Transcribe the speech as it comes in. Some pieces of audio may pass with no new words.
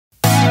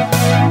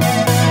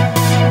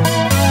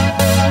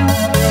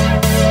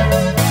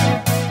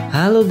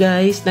Halo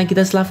guys,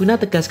 NAGITA SLAVINA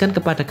tegaskan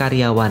kepada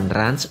karyawan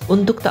RANS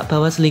untuk tak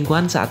bawa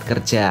selingkuhan saat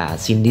kerja.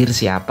 Sindir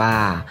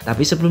siapa?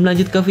 Tapi sebelum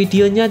lanjut ke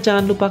videonya,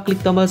 jangan lupa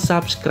klik tombol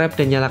subscribe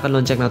dan nyalakan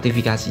lonceng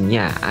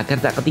notifikasinya agar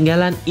tak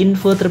ketinggalan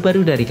info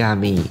terbaru dari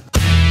kami.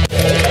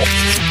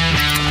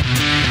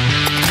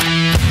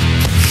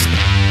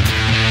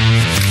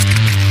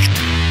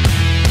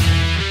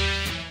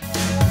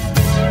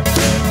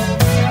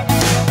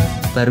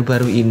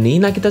 Baru-baru ini,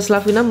 NAGITA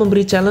SLAVINA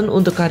memberi challenge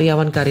untuk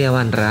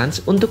karyawan-karyawan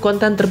RANS untuk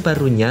konten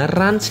terbarunya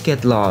RANS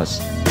Get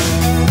Lost.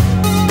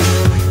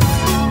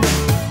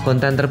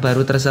 Konten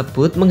terbaru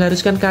tersebut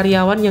mengharuskan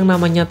karyawan yang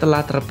namanya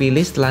telah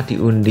terpilih setelah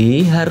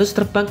diundi harus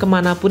terbang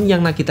kemanapun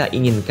yang NAGITA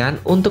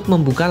inginkan untuk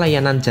membuka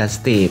layanan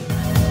jastip.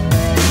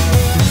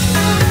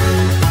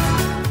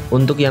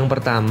 Untuk yang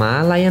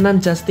pertama, layanan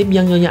jastip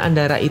yang nyonya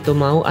Andara itu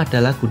mau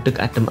adalah gudeg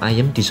adem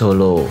ayem di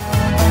Solo.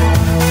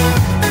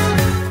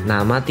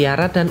 Nama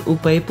Tiara dan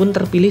Ubay pun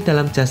terpilih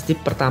dalam jastip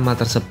pertama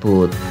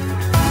tersebut.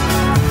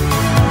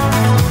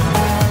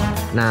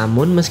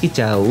 Namun meski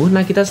jauh,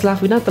 NAGITA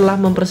SLAVINA telah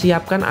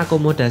mempersiapkan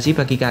akomodasi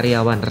bagi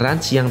karyawan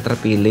RANS yang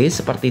terpilih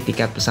seperti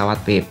tiket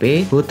pesawat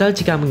PP, hotel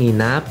jika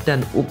menginap,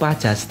 dan upah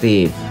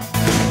jastip.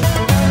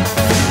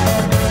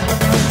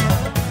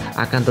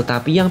 Akan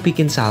tetapi yang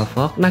bikin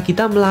salfok,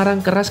 NAGITA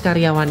melarang keras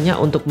karyawannya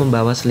untuk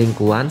membawa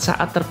selingkuhan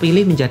saat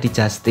terpilih menjadi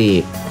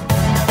jastip.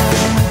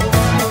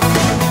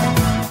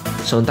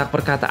 Sontak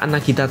perkataan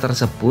NAGITA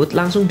tersebut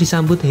langsung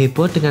disambut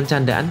heboh dengan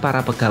candaan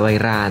para pegawai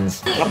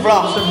RANS.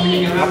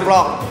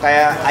 Ngeplok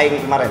kayak aing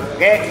kemarin.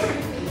 Oke.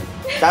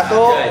 1,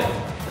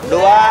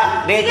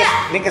 2,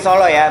 di ke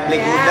Solo ya,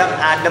 beli gudeg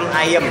adem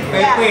ayem.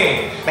 PP.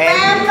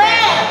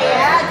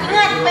 Ya,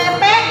 ingat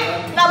PP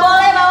nggak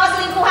boleh bawa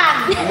selingkuhan.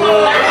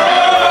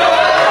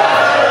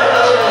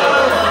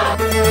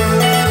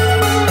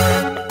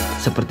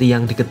 Seperti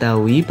yang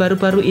diketahui,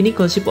 baru-baru ini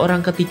gosip orang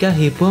ketiga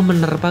heboh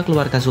menerpa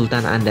keluarga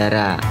Sultan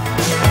Andara.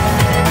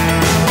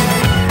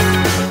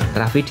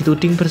 Raffi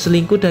dituding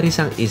berselingkuh dari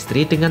sang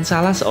istri dengan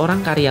salah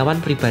seorang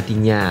karyawan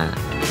pribadinya.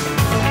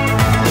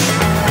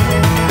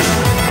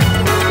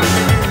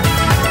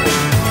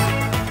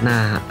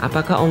 Nah,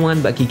 apakah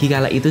omongan Mbak Gigi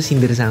kala itu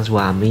sindir sang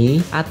suami?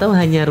 Atau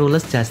hanya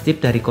rules jastip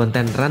dari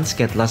konten RANS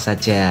Get Lost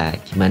saja?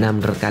 Gimana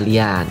menurut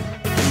kalian?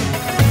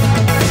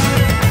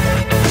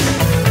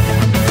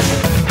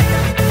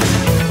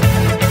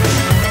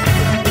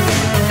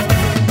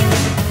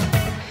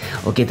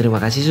 Oke,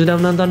 terima kasih sudah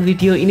menonton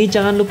video ini.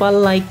 Jangan lupa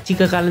like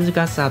jika kalian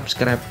suka,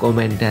 subscribe,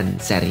 komen, dan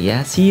share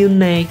ya. See you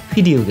next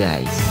video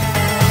guys.